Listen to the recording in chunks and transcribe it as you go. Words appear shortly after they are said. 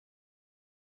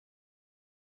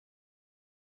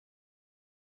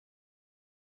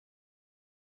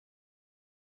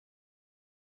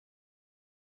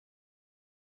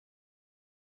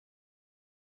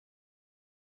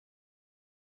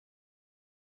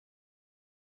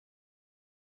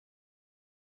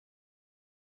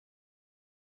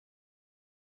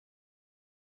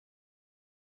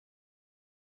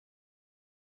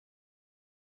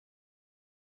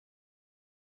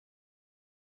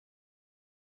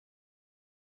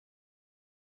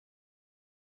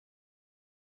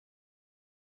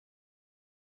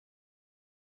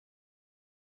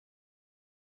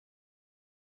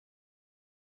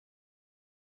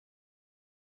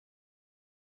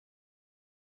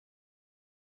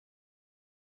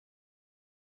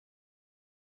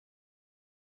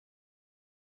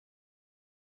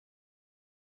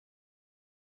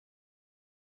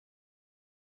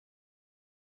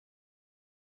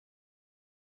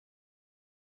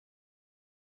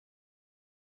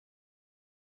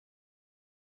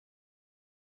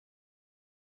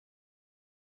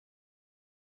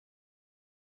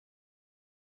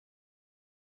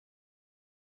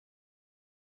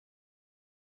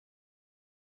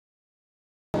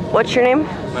What's your name?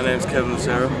 My name's Kevin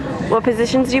Lucero. What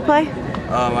positions do you play?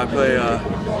 I play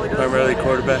primarily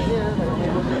quarterback,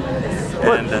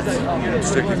 and that's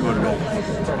strictly quarterback.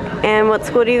 And what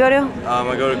school do you go to?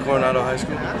 I go to Coronado High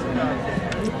School.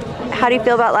 How do you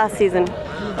feel about last season?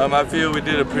 I feel we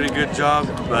did a pretty good job,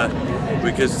 but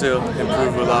we could still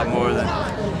improve a lot more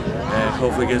and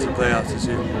hopefully get to the playoffs this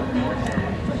year.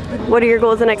 What are your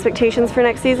goals and expectations for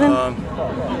next season?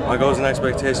 My goals and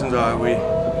expectations are we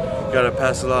got to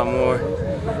pass a lot more,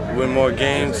 win more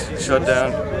games, sit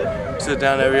down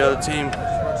every other team,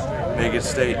 make it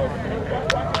state.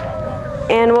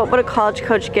 And what would a college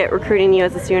coach get recruiting you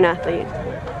as a student athlete?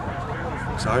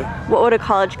 Sorry? What would a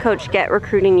college coach get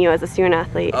recruiting you as a student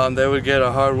athlete? They would get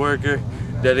a hard worker,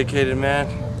 dedicated man,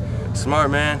 smart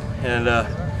man, and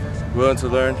willing to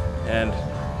learn and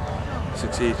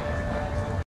succeed.